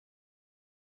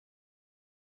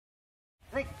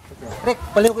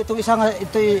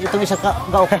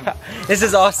This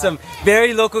is awesome.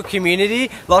 Very local community,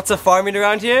 lots of farming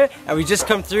around here, and we just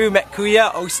come through, met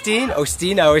Kuya,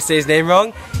 Osteen, I always say his name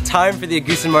wrong. Time for the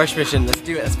Agusan Marsh mission. Let's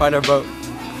do it, let's find our boat.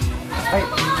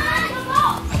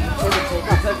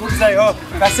 Bugsay, oh,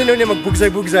 kasi nun yung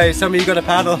magbugsay-bugsay, so you gotta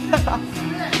paddle.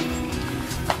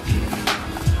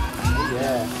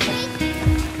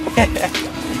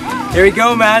 Here we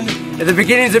go, man. At the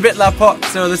beginning's a bit lapok,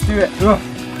 so let's do it.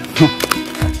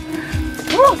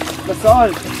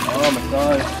 Massage. Oh,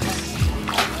 massage.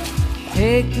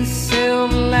 Take the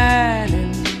silver line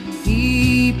and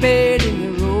keep it in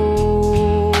your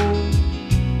roll,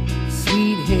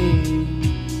 sweet head,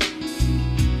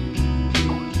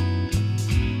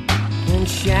 and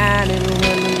shining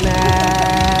when the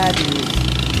night is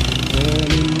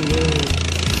burning red.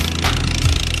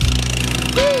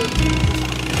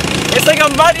 It's like a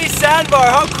muddy sandbar.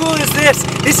 How cool is this?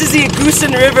 This is the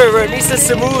Agusan River. We're at Misa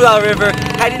Samula River,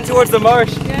 heading towards the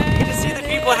marsh. You can just see the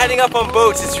people heading up on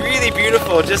boats. It's really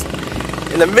beautiful, just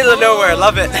in the middle of nowhere.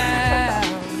 Love it.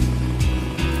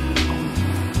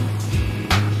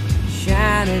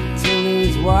 Shine it till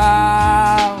these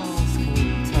walls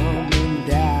come tumbling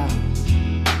down.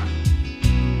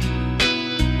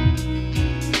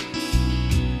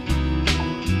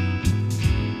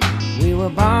 We were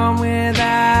born with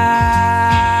eyes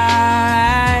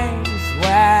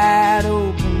wide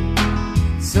open,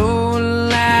 so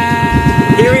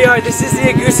alive. Here we are. This is the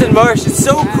Agusan Marsh. It's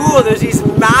so cool. There's these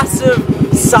massive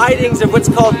sidings of what's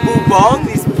called bubong,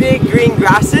 these big green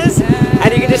grasses,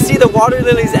 and you can just see the water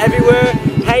lilies everywhere,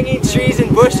 hanging trees and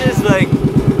bushes. Like,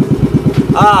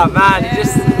 ah, man,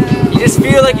 you just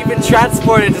feel like you've been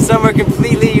transported to somewhere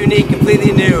completely unique,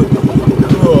 completely new.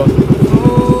 Cool.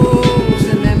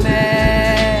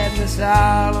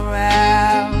 All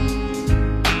around,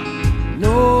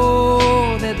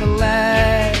 know that the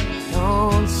light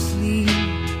don't sleep.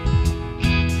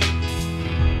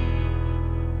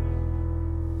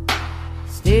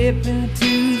 Step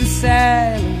into the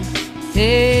silence,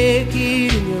 take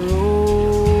it in your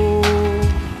own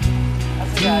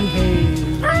hand,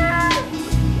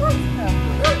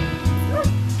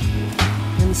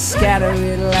 and scatter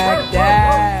it like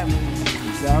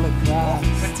diamonds all across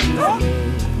the land.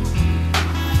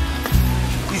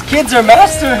 Kids are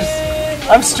masters.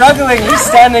 I'm struggling. He's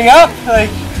standing up. Like,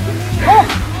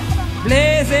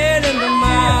 blazing in the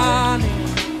morning,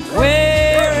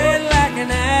 wearing like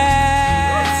an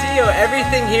eye. see how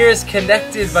everything here is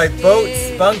connected by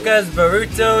boats, bunkas,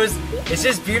 barutos. It's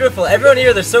just beautiful. Everyone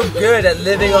here, they're so good at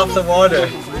living off the water.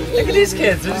 Look at these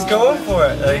kids. They're just going for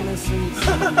it. Like.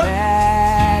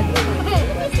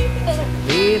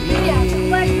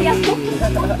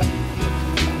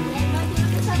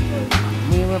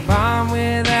 We were born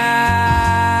with eyes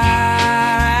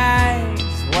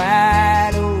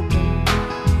wide open,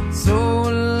 so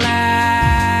alive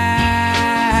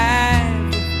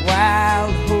with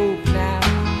wild hope. Now,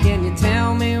 can you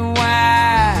tell me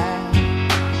why?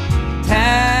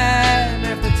 Time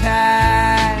after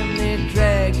time they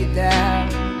drag you down,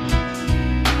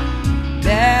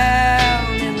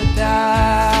 down in the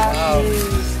darkness.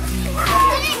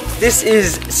 This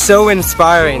is so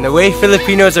inspiring. The way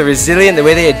Filipinos are resilient, the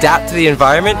way they adapt to the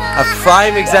environment. A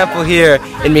prime example here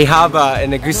in Mihaba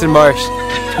in Agusan Marsh.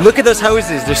 Look at those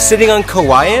houses. They're sitting on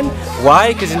kawayan.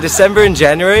 Why? Because in December and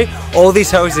January, all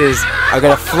these houses are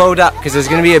going to float up because there's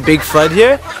going to be a big flood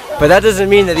here. But that doesn't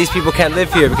mean that these people can't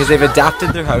live here because they've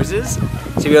adapted their houses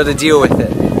to be able to deal with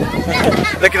it.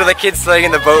 Look at all the kids sleighing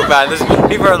in the boat, man.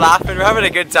 People are laughing. We're having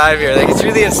a good time here. Like, it's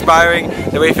really inspiring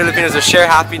the way Filipinos will share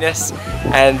happiness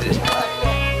and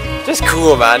just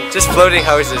cool, man. Just floating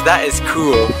houses. That is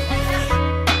cool.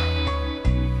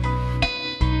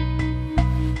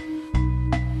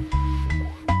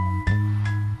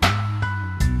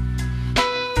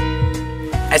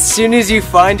 As soon as you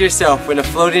find yourself in a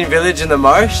floating village in the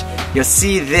marsh, you'll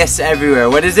see this everywhere.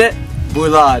 What is it?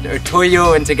 Bulad, or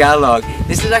toyo in Tagalog.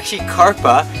 This is actually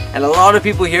karpa, and a lot of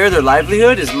people here, their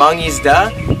livelihood is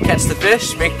mangisda, catch the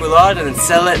fish, make bulad, and then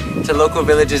sell it to local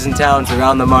villages and towns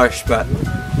around the marsh. But,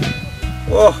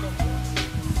 oh,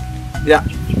 yeah,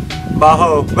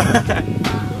 baho.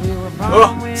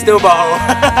 Oh, still baho.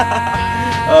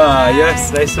 Ah,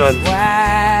 yes, nice one.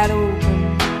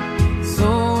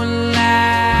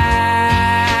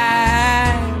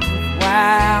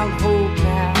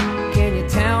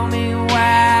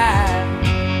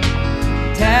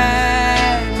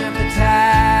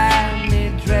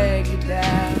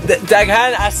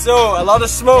 Daghan aso, a lot of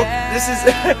smoke.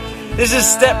 This is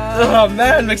step. Oh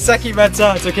man, magsaki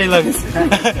mata. It's okay lang.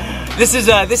 This is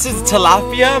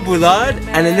tilapia, bulad,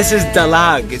 and then this is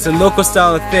dalag. It's a local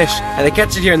style of fish, and they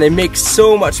catch it here and they make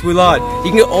so much bulad. You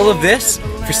can get all of this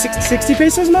for 60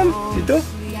 pesos, ma'am?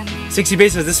 60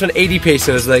 pesos, this one 80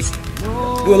 pesos, like,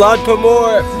 bulad pa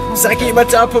more, saki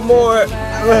mata pa more.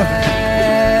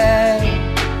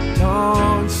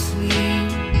 Don't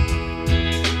sleep.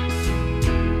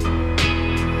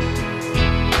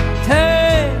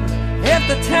 Time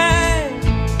after time,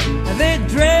 they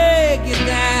drag you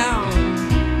down,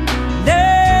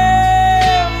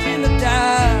 down in the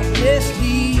darkness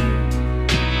deep.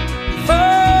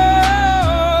 Falls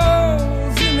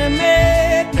in the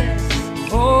madness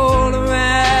all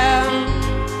around.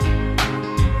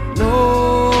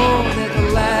 Know that the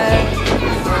light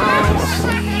won't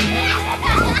sleep.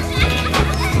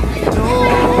 Know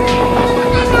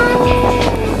that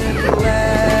the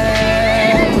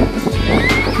light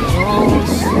won't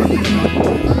sleep.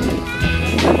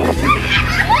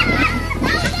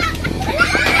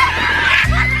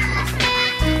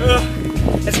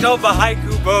 It's called Bahay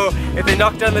Kubo. If they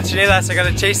knock down the chinelas, I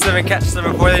gotta chase them and catch them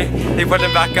before they put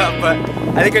them back up, but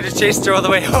I think I just chased her all the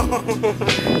way home.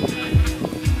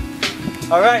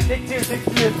 Alright, take two.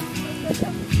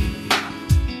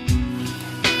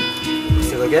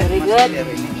 Still okay? Very good.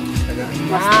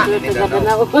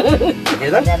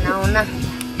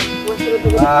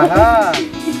 Aha!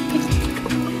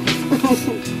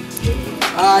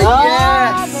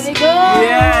 Yes! Very good.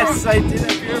 Yes! I did a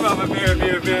beer, Mom. A beer.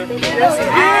 Yes,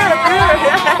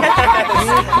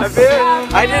 a beer!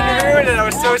 I didn't ruin it. I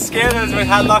was so scared I was with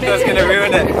Hadlock I was gonna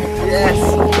ruin it. Yes!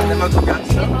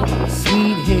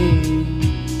 Sweet head.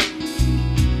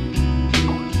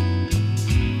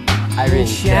 Irene,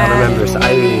 yeah, I remember. So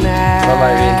Irene. Mama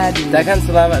Irene. Daghang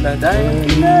salamat na.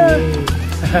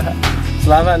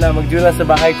 Salamat na magdula sa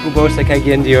Bahay Kubo sa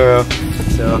Cagayan de Oro.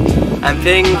 So,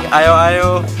 amping,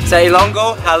 ayo. Sa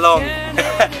Ilonggo, halong.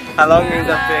 Halong means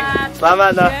amping.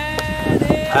 Salamat na.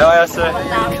 Ayo, sir.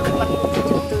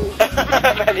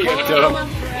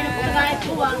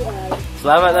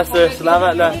 Salamat na, sir.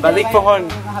 Salamat na. Balik pohon.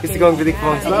 Gusto kong balik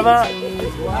pohon. Salamat.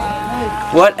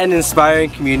 What an inspiring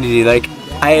community. Like,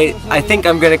 I think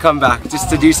I'm gonna come back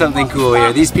just to do something cool here.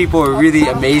 These people are really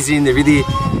amazing. They're really,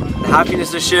 the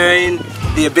happiness they're sharing,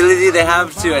 the ability they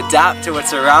have to adapt to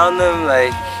what's around them,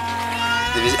 like,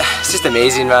 it's just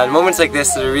amazing, man. Moments like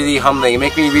this are really humbling. It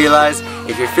make me realize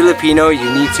if you're Filipino, you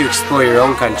need to explore your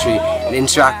own country and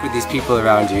interact with these people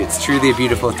around you. It's truly a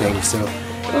beautiful thing. So,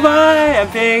 bye-bye,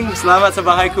 Amping. Salamat sa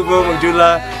Bahay Kubo,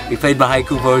 Magdula. We played Bahay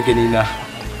Kubo ganina.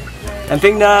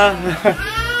 Amping na.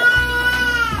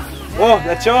 Oh,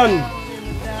 lechon!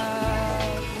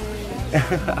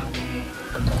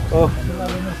 Oh.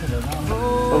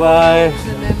 Bye-bye!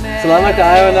 Salamat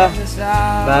kaayo na!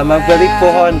 Magbalik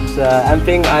pohon sa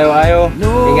Amping ayo.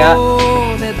 Ingat!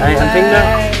 Ay, Amping na!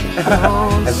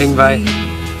 Amping, bye!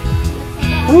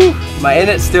 Woo!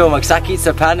 Mainit still, magsakit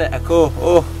sa panat ako.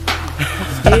 Oh!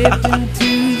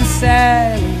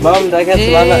 Mom, daghang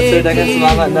salamat sir, daghang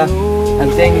salamat na.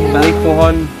 Amping, balik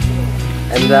pohon.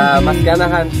 And mas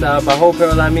ganahan sa baho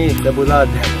pero lami sa bulad.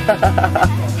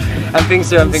 Amping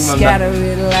sir, amping mom na.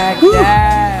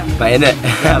 Mainit.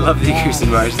 I love the Agusan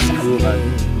Marsh. It's cool, man.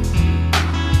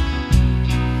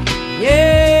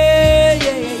 Yeah.